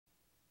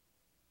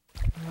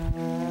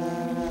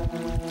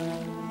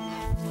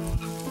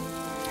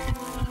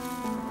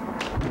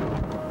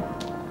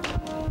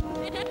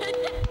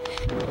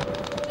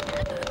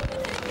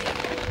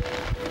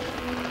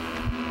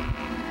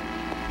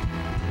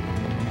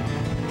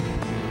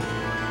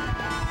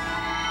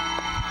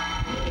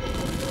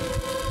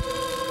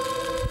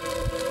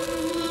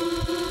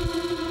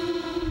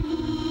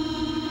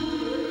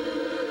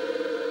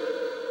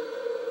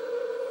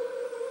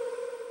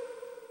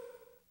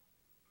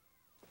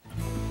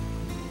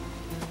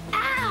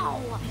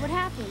What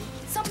happened?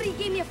 Somebody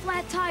gave me a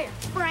flat tire.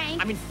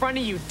 Frank. I'm in front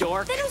of you,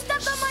 dork. Then who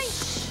stepped on my...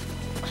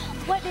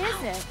 What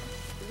is it?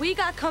 We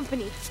got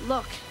company.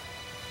 Look.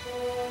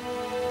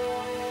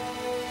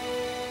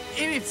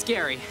 It's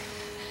scary.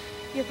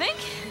 You think?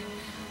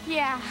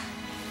 Yeah.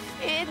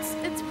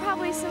 It's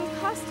probably some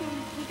costume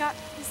he got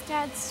at his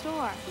dad's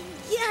store.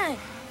 Yeah.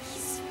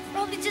 He's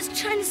probably just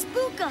trying to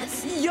spook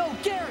us. Yo,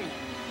 Gary!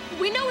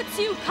 We know it's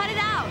you. Cut it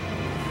out.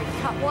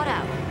 Cut what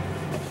out?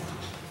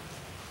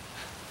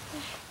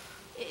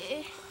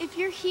 If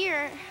you're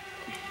here,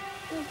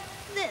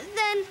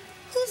 then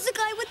who's the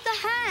guy with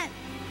the hat?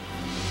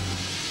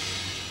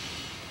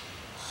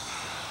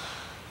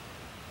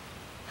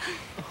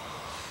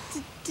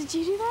 Did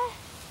you do that?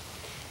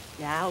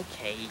 Yeah,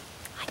 okay.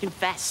 I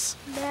confess.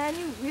 Man,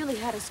 you really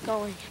had us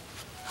going.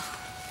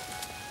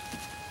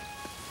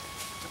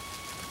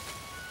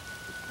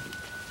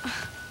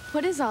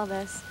 What is all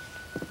this?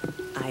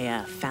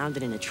 I found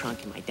it in a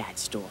trunk in my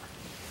dad's store.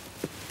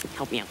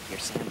 Help me out here,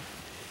 Sam.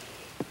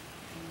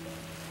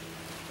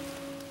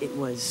 It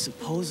was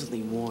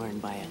supposedly worn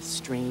by a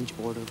strange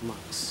order of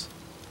monks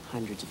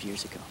hundreds of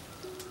years ago.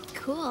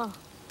 Cool.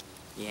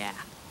 Yeah.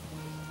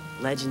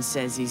 Legend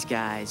says these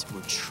guys were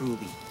truly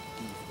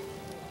evil.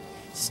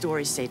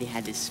 Stories say they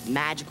had this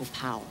magical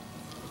power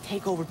to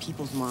take over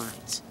people's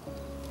minds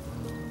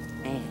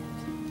and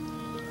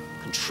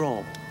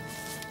control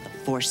the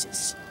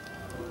forces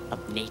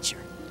of nature.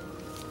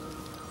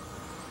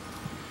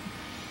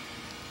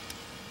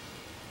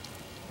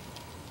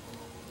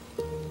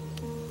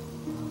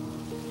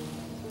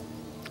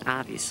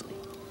 Obviously,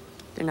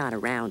 they're not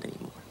around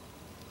anymore.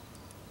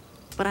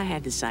 But I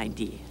had this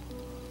idea.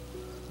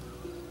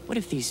 What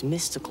if these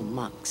mystical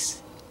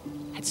monks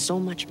had so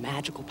much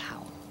magical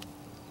power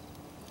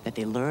that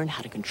they learned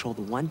how to control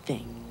the one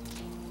thing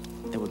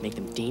that would make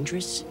them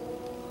dangerous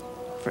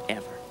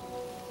forever?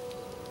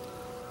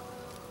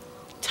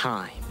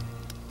 Time.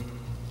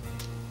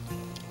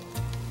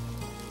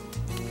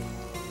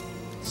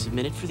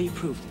 Submitted for the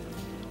approval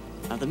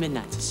of the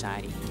Midnight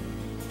Society.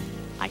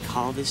 I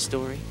call this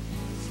story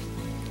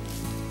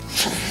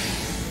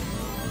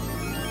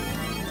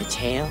The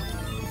Tale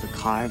of the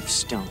Carved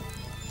Stone.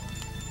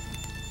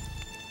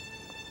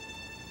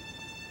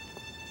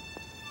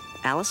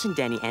 Alison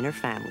Denny and her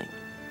family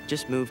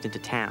just moved into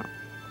town.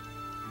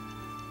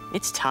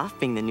 It's tough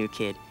being the new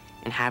kid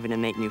and having to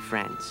make new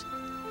friends.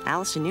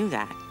 Alison knew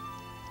that.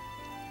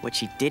 What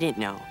she didn't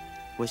know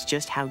was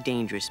just how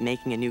dangerous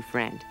making a new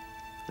friend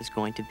was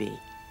going to be.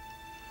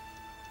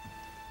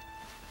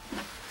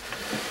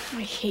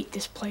 I hate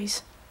this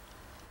place.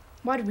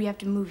 Why did we have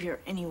to move here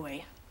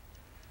anyway?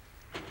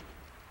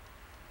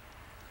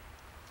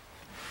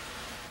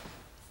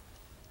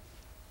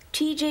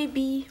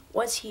 TJB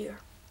was here.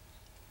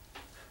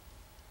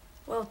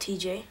 Well,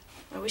 TJ,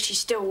 I wish you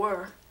still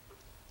were.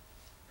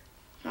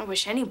 I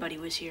wish anybody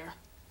was here.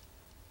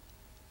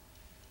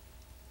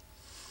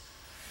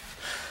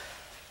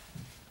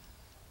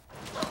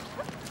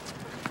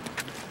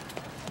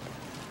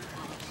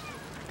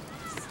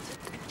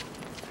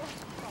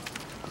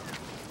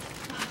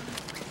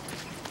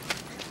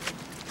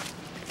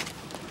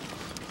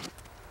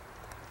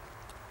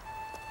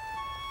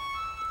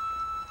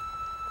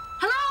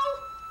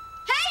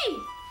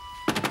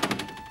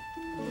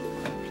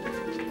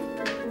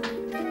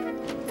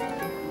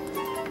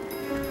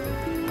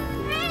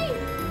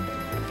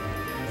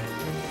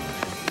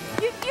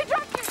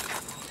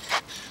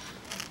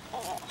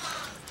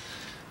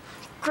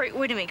 Great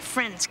way to make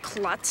friends,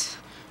 klutz.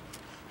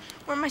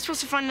 Where am I supposed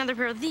to find another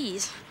pair of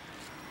these?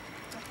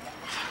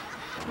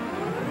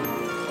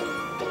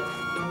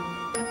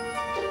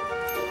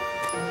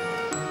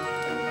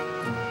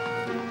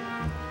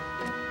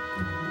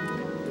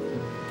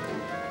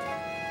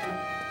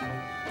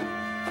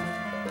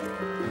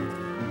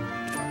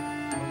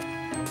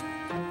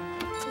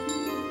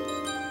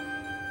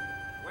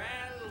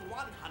 Well,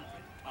 100.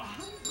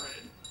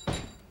 100?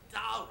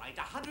 All right,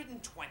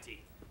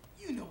 120.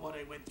 You know what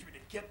I went through to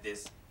get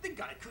this? The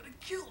guy could have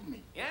killed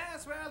me.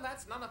 Yes, well,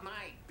 that's none of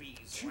my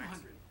beeswax.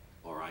 200.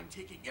 Or I'm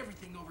taking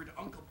everything over to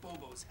Uncle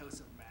Bobo's House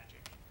of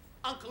Magic.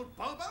 Uncle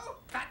Bobo?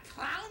 That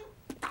clown?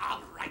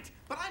 All right,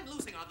 but I'm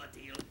losing on the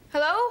deal.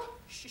 Hello?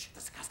 Shh,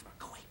 there's a customer.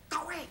 Go away,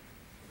 go away.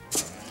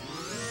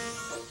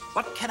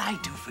 What can I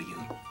do for you?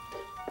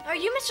 Are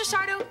you Mr.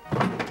 Sardo?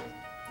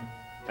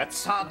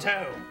 That's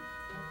Sardo.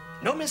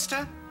 No,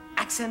 mister.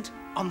 Accent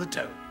on the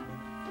toe.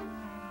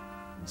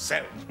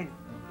 So,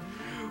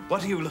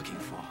 what are you looking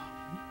for?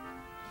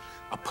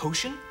 A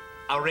potion?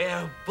 A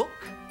rare book?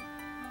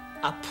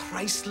 A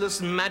priceless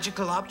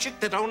magical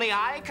object that only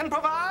I can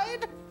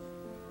provide?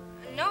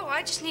 No,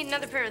 I just need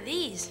another pair of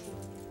these.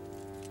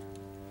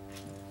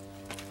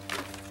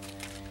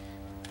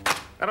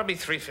 That'll be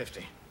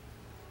 $3.50.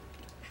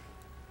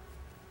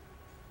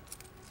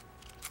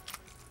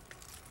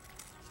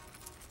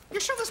 You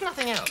sure there's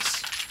nothing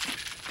else?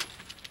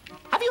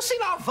 Have you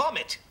seen our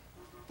vomit?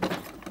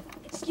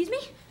 Excuse me?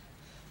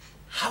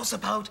 How's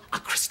about a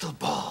crystal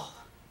ball?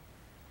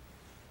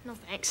 No,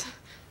 thanks.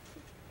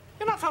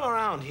 You're not from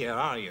around here,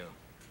 are you?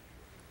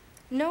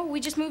 No, we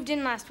just moved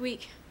in last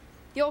week.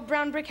 The old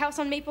brown brick house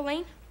on Maple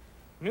Lane?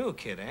 New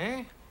kid,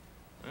 eh?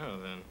 Oh,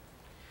 then.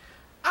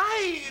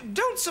 I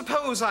don't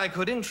suppose I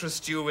could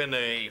interest you in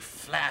a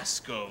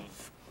flask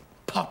of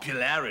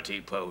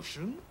popularity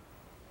potion?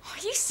 Are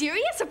you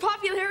serious? A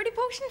popularity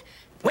potion?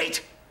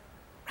 Wait!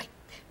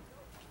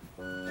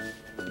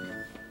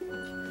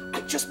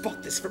 I just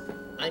bought this for...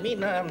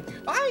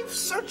 I've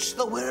searched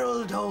the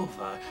world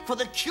over for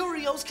the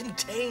curios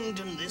contained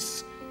in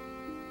this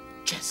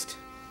chest.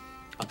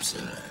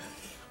 Observe.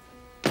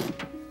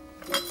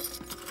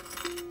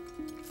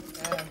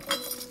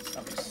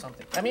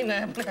 Something.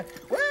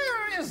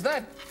 Where is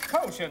that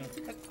potion?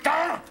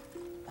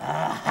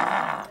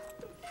 Aha!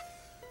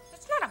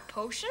 That's not a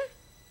potion.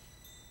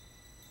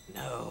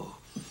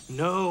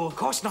 No, of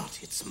course not.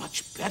 It's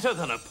much better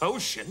than a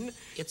potion.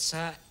 It's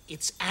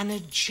an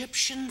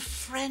Egyptian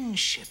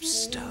friendship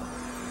stone.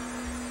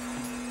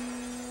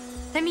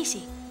 Let me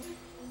see.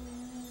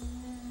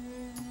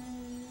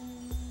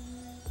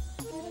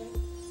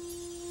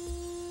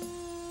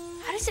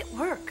 How does it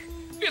work?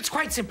 It's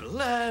quite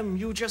simple.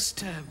 You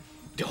just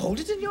hold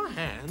it in your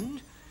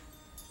hand,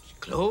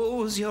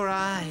 close your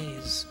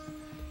eyes,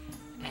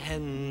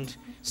 and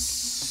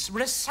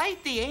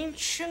recite the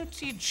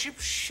ancient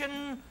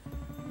Egyptian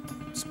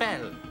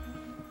spell.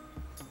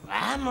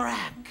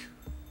 Amrak,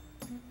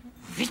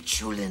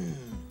 Vitulin,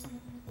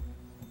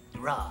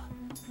 Ra.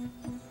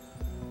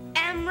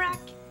 Amrak,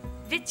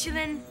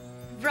 Vitulin,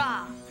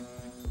 Ra.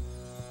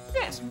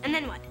 Yes. And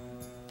then what?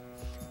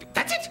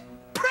 That's it!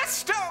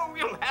 Presto!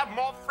 You'll have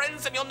more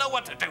friends and you'll know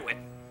what to do with.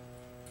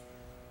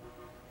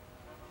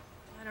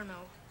 I don't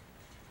know.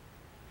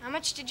 How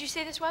much did you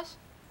say this was?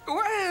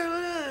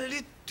 Well,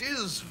 it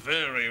is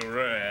very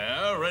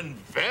rare and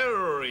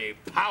very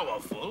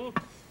powerful.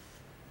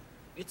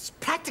 It's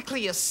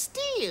practically a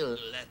steal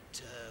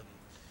at,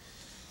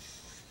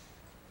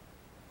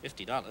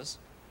 $50.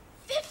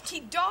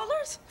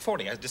 $50?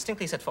 40, I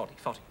distinctly said 40.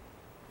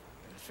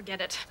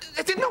 Forget it.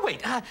 No,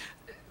 wait, how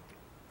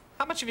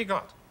much have you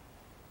got?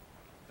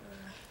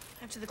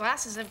 After the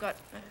glasses, I've got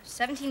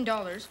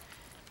 $17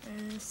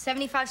 and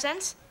 75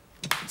 cents.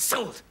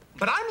 Sold,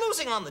 but I'm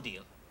losing on the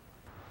deal.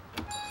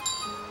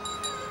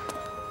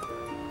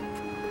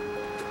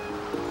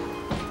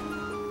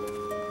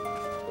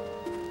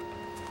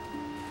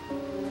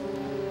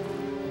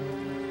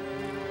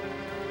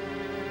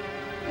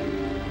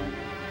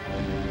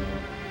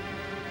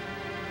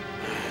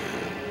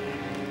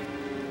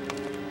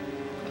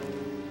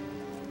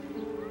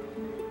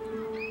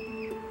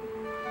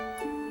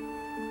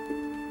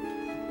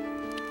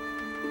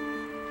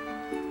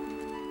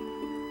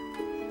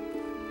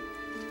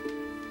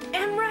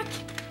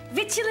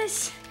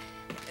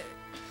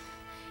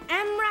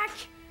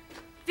 Amrak,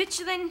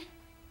 Vitulin,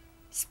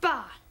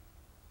 Spa.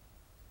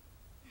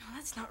 No,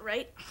 that's not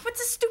right.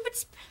 What's a stupid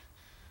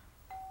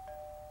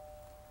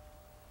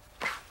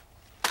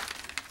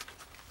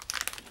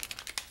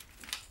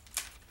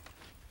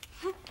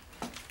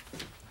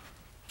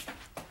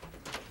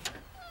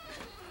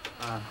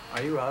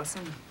Are you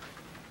Alison?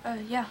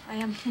 Yeah, I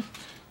am.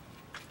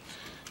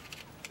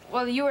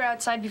 Well, you were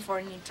outside before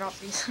and you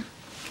dropped these.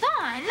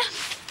 Don!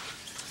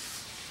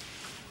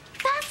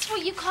 That's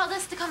what you called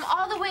us to come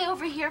all the way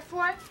over here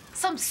for?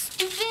 Some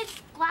stupid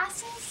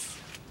glasses?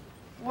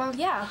 Well,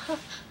 yeah.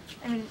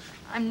 I mean,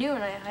 I'm new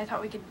and I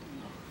thought we could,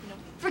 you know...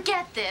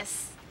 Forget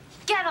this.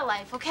 Get a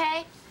life,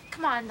 okay?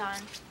 Come on, Don.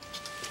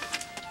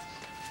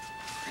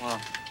 Well,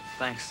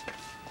 thanks.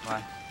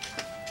 Bye.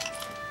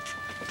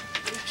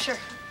 Sure.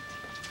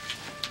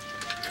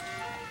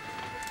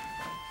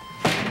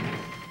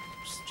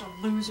 Just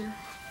a loser.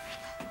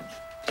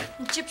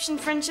 Egyptian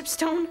friendship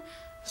stone?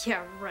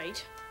 Yeah,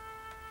 right.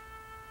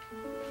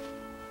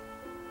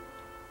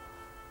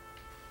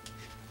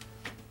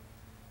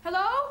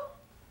 Hello?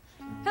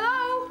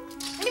 Hello?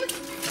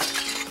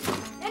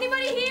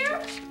 Anybody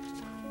here?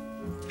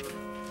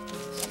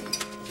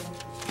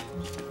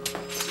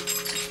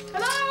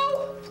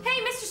 Hello?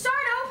 Hey, Mr.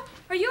 Sardo,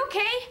 are you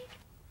okay?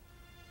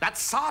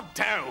 That's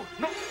Sardo.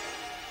 No.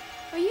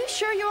 Are you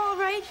sure you're all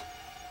right?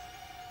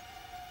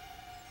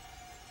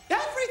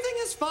 Everything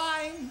is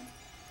fine.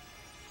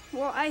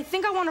 Well, I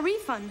think I want a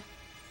refund.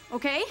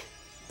 Okay?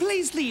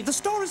 Please leave. The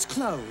store is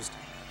closed.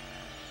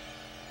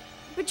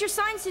 But your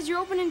sign says you're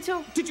open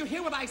until... Did you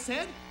hear what I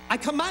said? I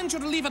command you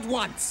to leave at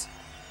once.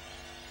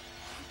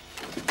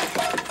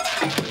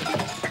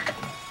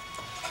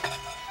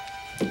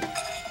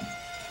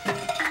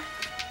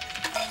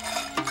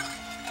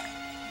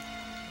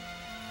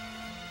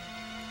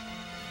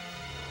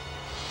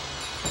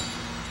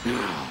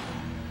 Now,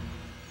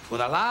 for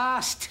the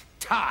last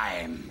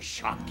time,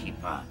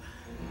 shopkeeper,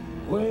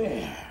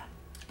 where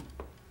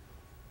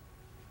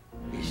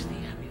is the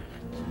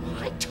amulet?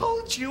 I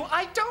told you,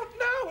 I don't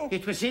know.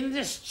 It was in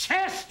this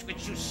chest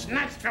which you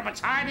snatched from its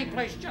hiding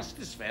place just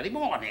this very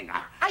morning.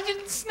 I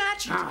didn't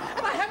snatch it,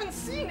 and I haven't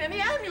seen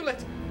any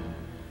amulet.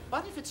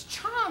 But if it's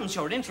charms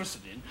you're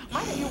interested in,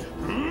 why don't you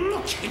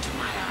Look into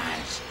my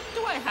eyes.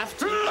 Do I have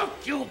to?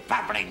 Look, you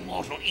babbling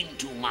mortal,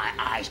 into my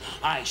eyes.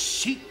 I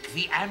seek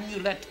the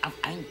amulet of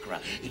Ankara.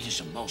 It is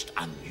a most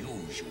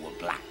unusual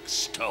black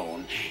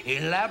stone,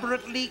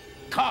 elaborately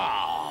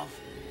carved.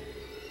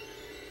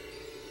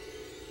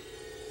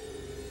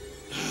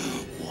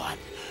 What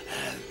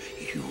have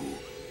you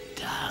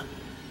done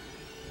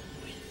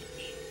with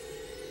me?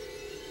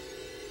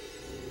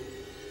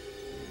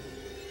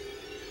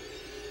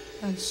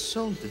 I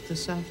sold it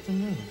this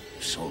afternoon.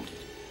 You sold it?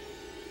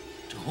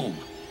 To whom?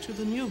 To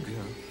the new girl.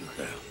 New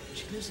girl.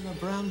 She lives in a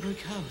brown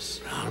brick house.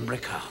 Brown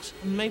brick house.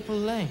 On Maple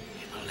Lane.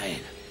 Maple Lane.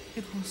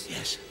 It was.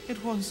 Yes.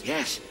 It was.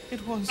 Yes.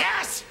 It was.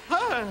 Yes!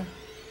 Her!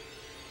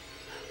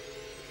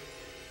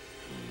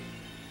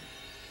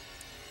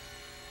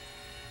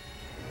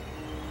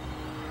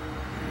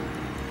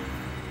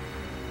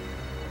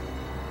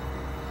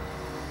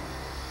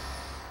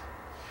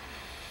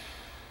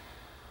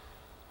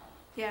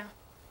 Yeah.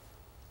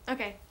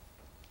 Okay.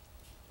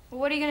 Well,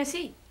 what are you gonna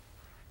see?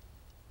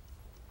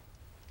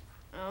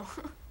 Oh.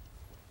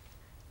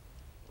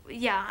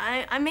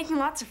 Yeah, I'm making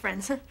lots of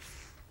friends.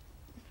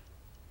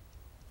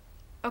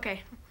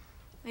 Okay.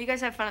 You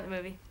guys have fun at the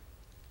movie.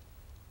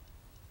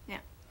 Yeah.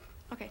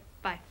 Okay,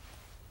 bye.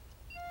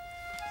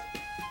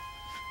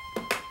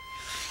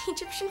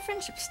 Egyptian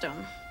friendship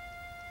stone.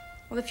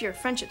 Well, if you're a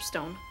friendship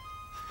stone,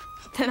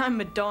 then I'm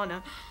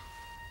Madonna.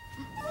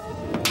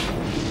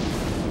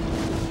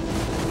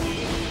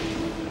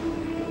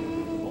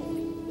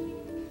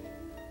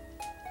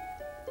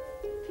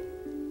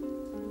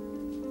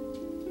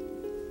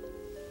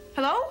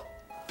 Hello?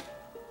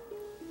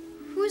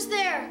 Who's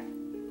there?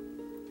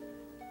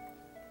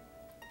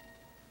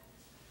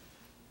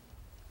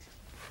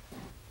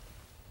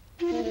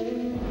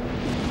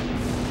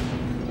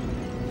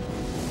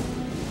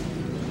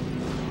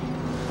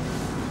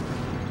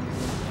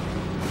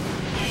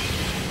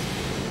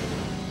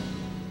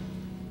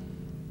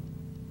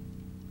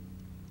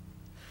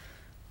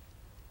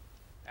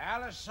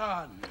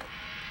 Alison.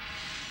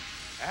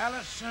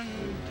 Alison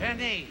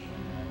Denny.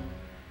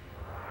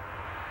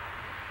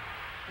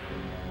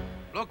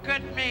 Look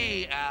at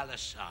me,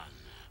 Alison.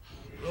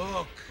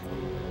 Look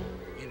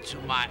into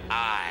my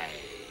eyes.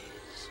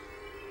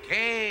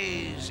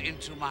 Gaze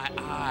into my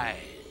eyes.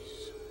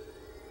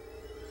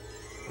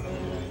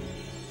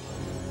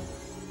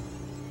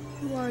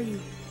 Who are you?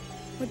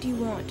 What do you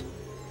want?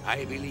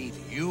 I believe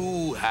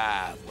you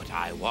have what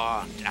I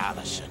want,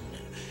 Alison.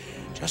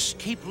 Just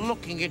keep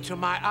looking into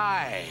my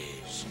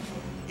eyes.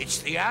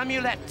 It's the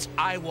amulet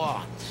I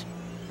want.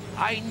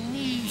 I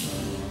need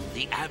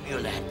the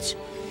amulet.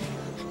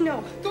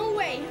 No, go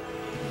away.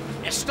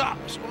 Stop.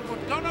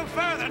 Go no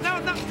further. No,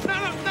 no, no,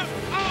 no, no.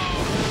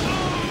 Oh,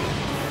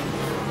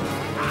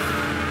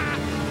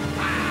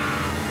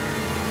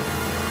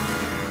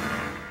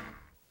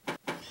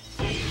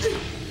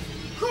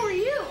 Who are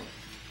you?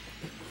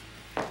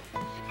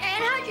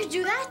 And how'd you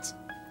do that?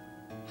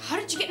 How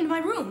did you get into my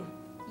room?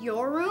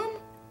 Your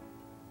room?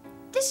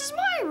 This is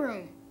my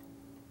room.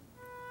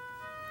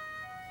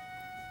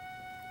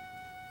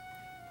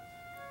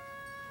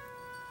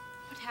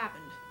 What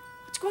happened?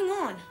 What's going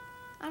on?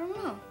 I don't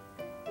know.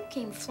 You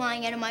came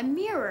flying out of my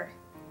mirror.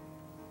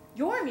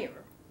 Your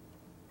mirror?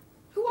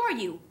 Who are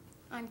you?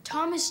 I'm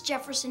Thomas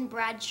Jefferson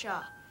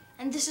Bradshaw,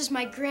 and this is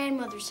my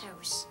grandmother's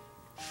house.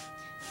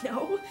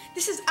 No,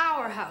 this is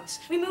our house.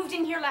 We moved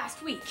in here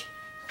last week.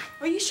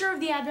 Are you sure of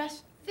the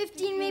address?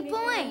 15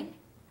 Maple Lane.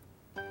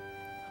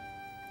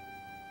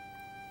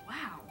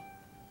 Wow.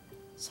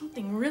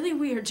 Something really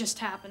weird just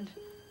happened.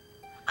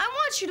 I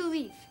want you to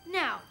leave,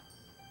 now.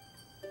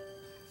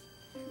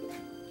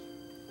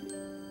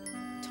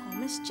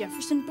 Thomas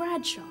Jefferson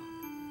Bradshaw.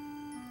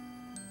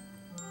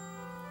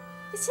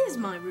 This is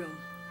my room,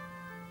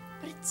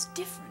 but it's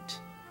different.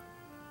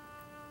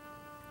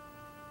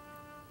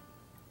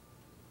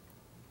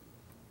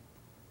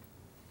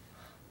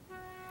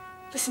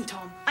 Listen,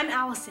 Tom, I'm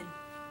Alison,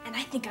 and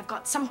I think I've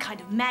got some kind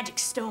of magic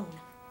stone.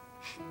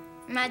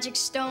 Magic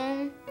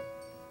stone?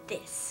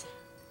 This.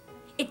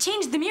 It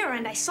changed the mirror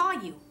and I saw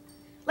you.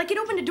 Like it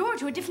opened a door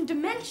to a different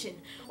dimension,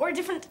 or a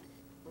different...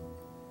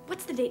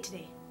 What's the date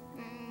today?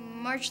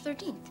 March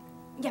 13th.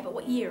 Yeah, but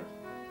what year?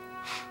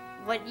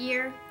 What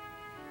year?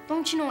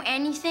 Don't you know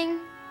anything?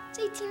 It's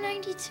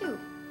 1892.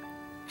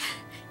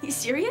 You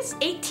serious?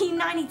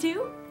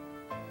 1892?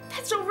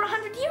 That's over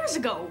 100 years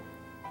ago.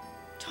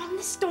 Tom,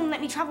 this stone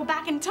let me travel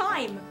back in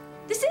time.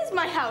 This is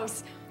my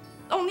house.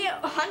 Only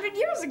 100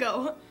 years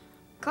ago.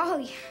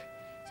 Golly,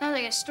 sounds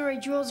like a story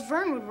Jules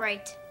Verne would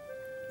write.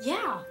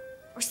 Yeah,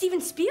 or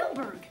Steven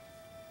Spielberg.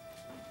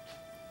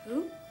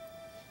 Who?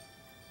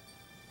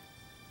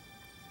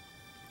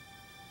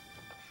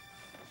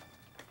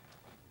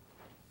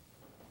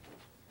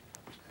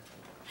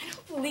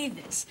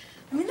 believe this.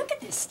 I mean, look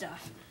at this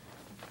stuff.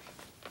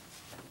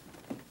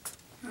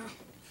 Oh,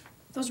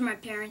 those are my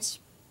parents.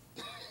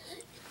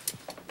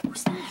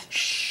 Who's that?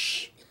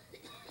 Shh.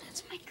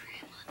 That's my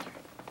grandmother.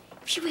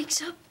 If she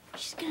wakes up,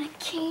 she's gonna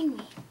cane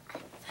me.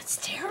 That's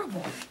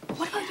terrible.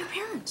 What about your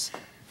parents?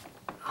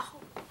 Oh,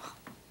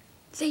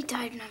 they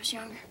died when I was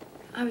younger.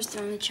 I was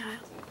the only child.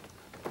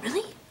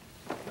 Really?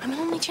 I'm an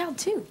only child,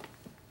 too.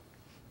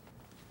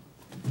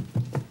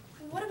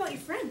 What about your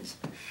friends?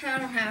 I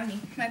don't have any.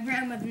 My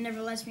grandmother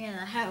never lets me out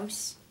of the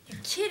house. You're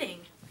kidding.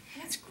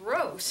 That's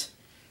gross.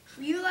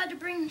 Were you allowed to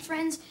bring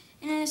friends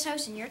into this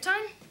house in your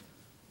time?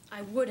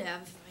 I would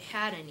have if I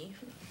had any.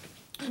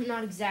 I'm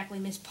not exactly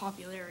Miss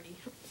Popularity.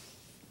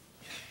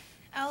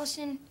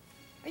 Allison,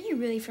 are you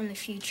really from the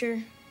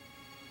future?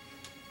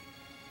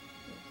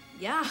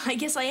 Yeah, I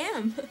guess I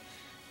am.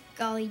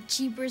 Golly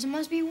jeepers, it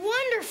must be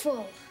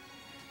wonderful.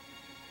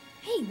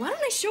 Hey, why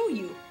don't I show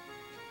you?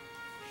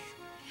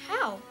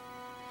 How?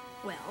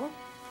 Well,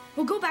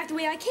 we'll go back the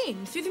way I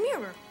came, through the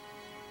mirror.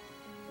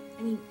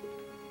 I mean,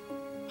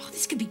 oh,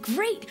 this could be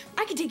great.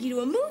 I could take you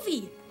to a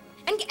movie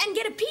and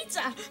get a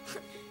pizza.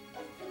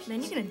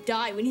 Man, you're gonna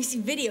die when you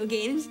see video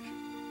games.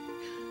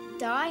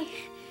 Die?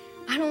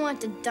 I don't want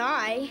to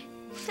die.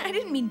 I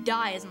didn't mean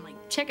die as in, like,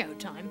 checkout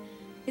time.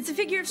 It's a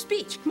figure of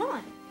speech. Come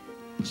on.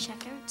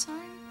 Checkout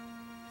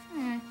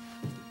time?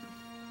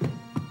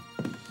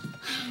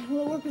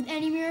 Will it work with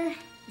any mirror?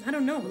 I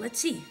don't know. Let's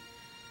see.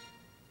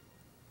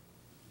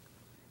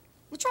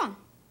 What's wrong?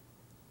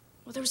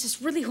 Well, there was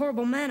this really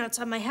horrible man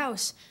outside my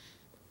house.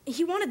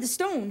 He wanted the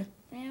stone.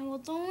 Yeah, well,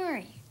 don't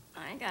worry.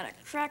 I got a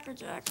Cracker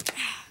Jack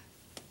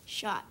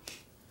shot.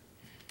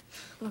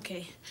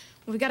 Okay.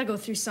 Well, we gotta go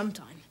through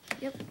sometime.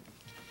 Yep.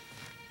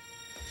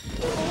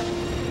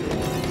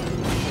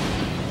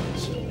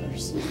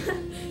 Jeepers.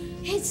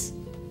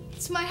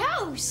 It's my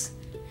house.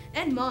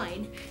 And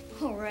mine.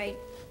 All right,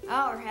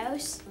 our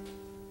house.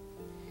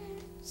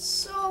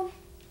 So,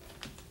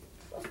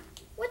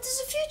 what does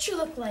the future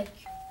look like?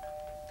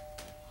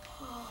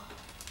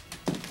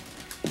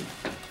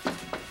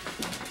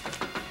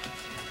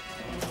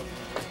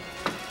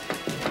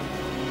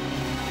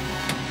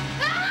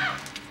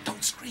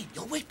 Don't scream.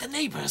 You'll wake the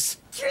neighbors.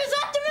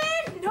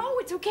 Chrysanthemum! No,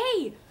 it's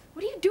okay.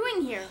 What are you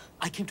doing here?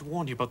 I came to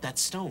warn you about that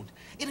stone.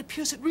 It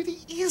appears it really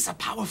is a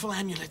powerful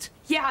amulet.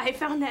 Yeah, I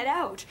found that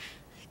out.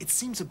 It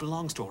seems it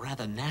belongs to a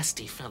rather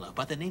nasty fellow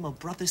by the name of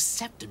Brother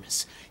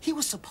Septimus. He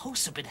was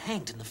supposed to have been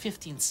hanged in the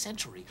 15th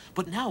century,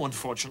 but now,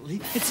 unfortunately,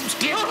 it seems...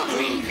 Give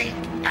me the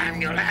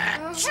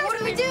amulet! What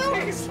do we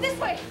do? This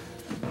way.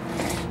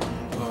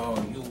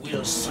 Oh, you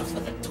will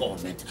suffer the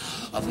torment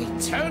of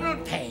eternal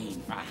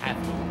pain for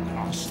having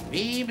crossed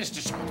me,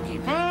 Mr.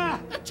 Shopkeeper.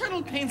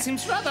 Eternal pain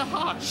seems rather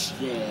harsh.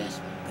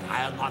 Yes, but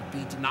I'll not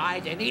be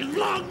denied any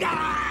longer!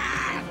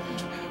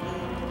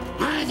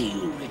 Either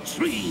you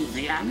retrieve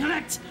the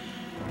amulet,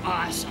 or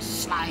I shall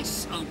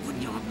slice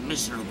open your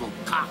miserable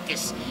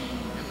carcass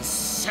and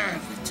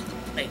serve it to the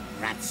plague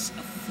rats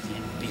of the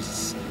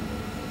abyss.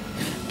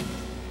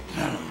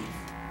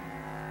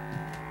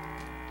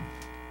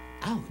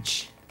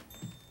 Ouch.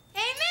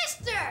 Hey,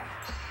 mister!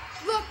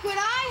 Look what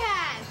I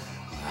have!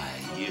 Why,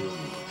 you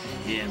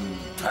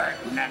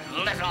impertinent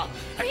little...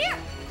 Here!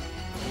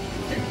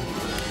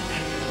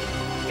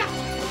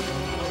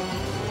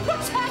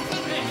 What's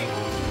happening?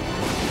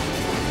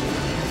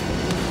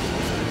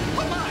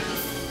 Come on!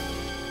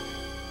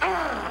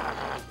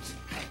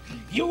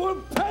 You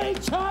will pay,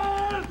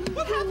 child!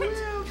 What happened?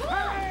 Come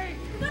on!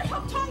 We gotta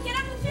help Tom get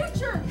out of the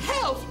future.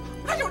 Help!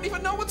 I don't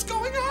even know what's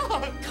going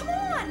on! Come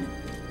on!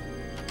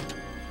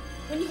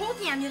 When you hold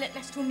the amulet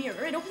next to a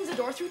mirror, it opens a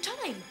door through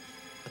time.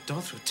 A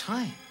door through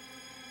time?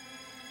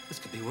 This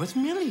could be worth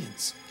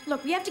millions.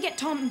 Look, we have to get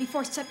Tom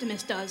before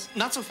Septimus does.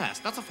 Not so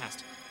fast, not so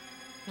fast.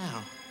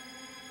 Now,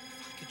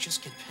 if I could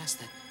just get past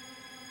that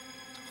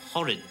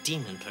horrid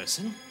demon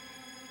person,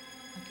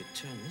 I could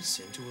turn this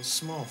into a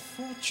small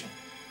fortune.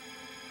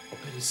 Or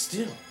better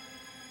still,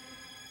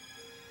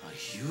 a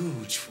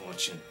huge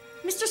fortune.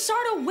 Mr.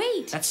 Sardo,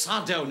 wait! That's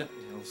Sardo. No,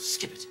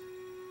 skip it.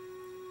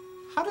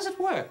 How does it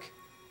work?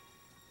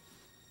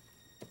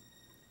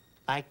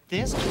 Like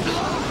this?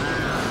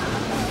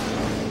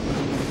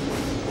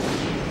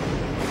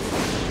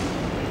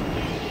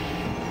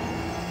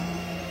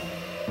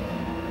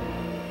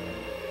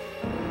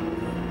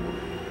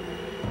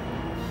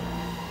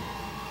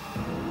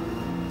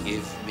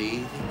 Give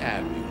me the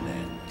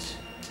amulet.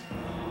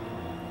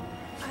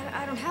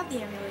 I don't have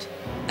the amulet.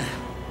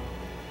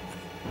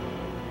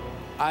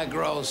 I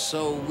grow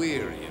so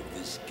weary of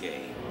this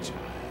game, child.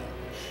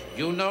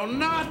 You know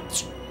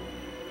not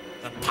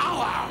the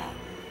power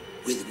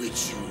with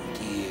which you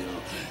deal.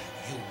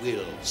 You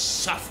will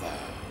suffer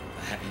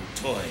for having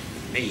toyed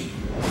with me.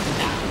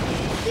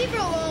 Leave her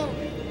alone.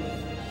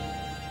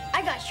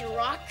 I got your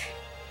rock.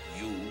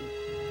 You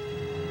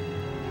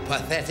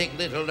pathetic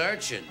little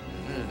urchin.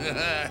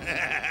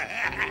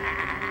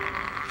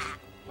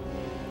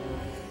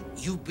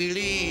 You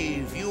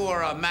believe you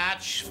are a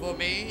match for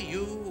me,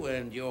 you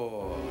and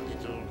your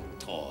little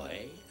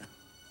toy?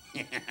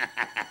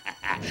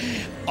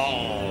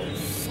 All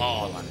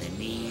fall on their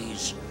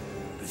knees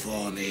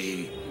before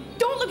me.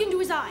 Don't look into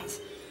his eyes.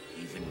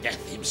 Even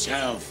death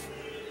himself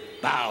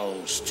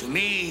bows to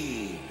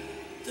me,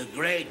 the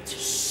great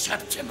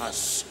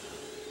Septimus.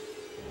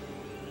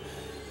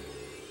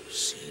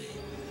 See,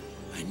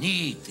 I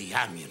need the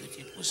amulet.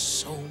 It was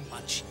so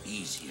much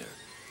easier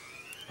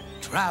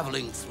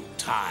traveling through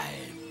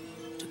time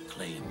to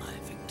claim my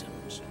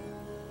victims.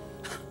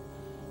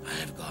 I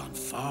have gone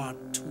far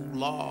too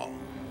long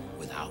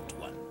without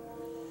one.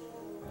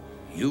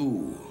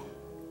 You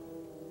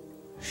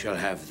shall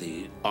have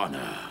the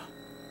honor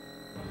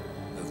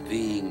of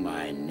being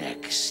my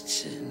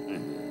next.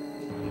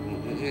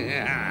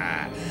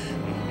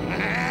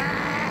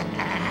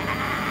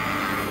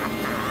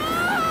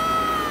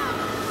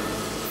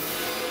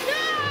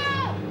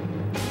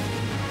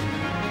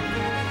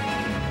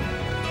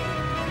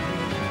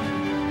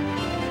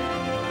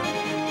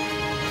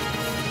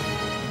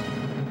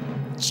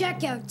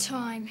 Checkout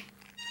time.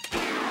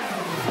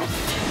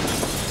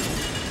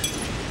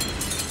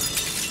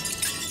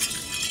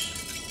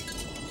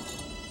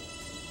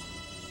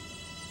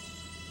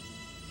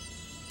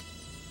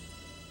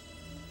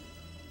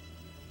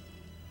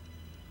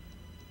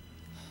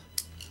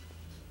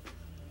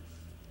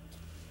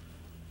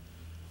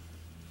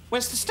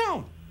 Where's the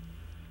stone?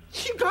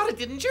 You got it,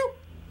 didn't you?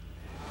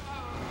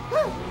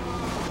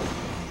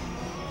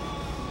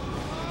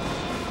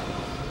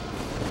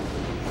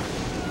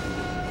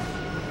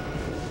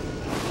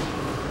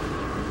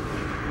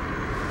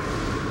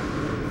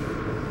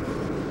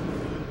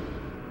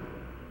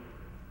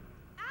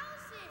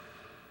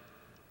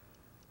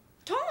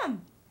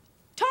 Tom!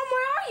 Tom,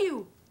 where are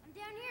you? I'm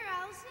down here,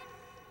 Allison.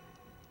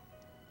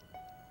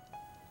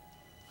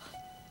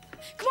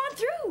 Come on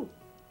through.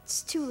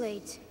 It's too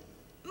late.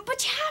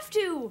 But you have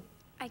to.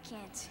 I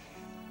can't.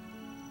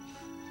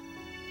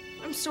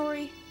 I'm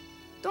sorry.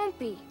 Don't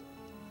be.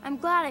 I'm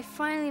glad I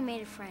finally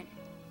made a friend.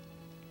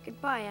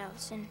 Goodbye,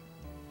 Allison.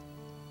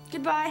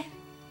 Goodbye.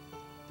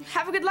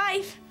 Have a good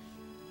life.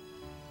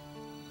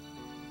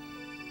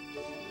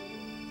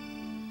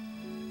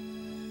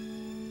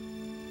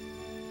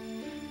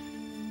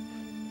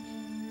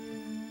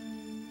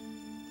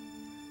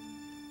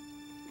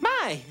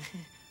 My,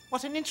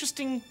 what an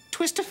interesting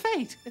twist of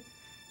fate.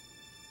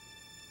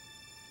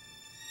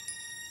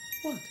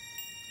 What?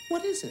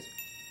 What is it?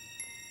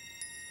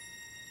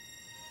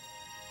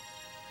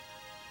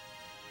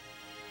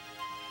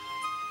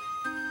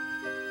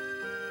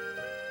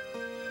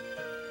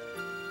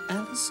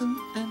 Alison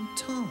and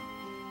Tom,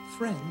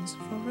 friends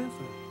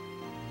forever.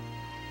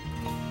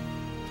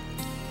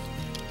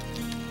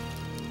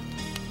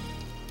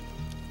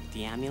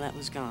 The amulet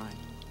was gone.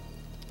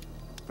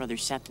 Brother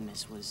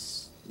Septimus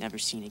was never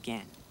seen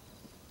again.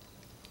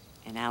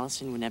 And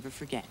Alison would never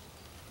forget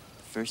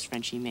the first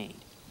friend she made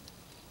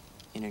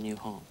in her new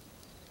home.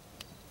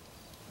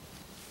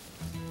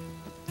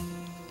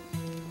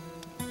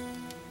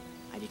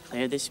 I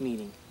declare this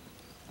meeting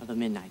of the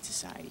Midnight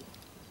Society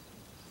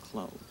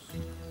closed.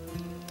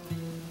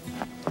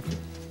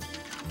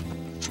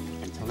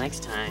 Until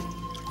next time.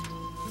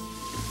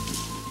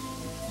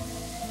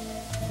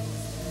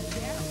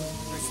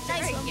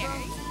 Nice,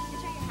 Gary.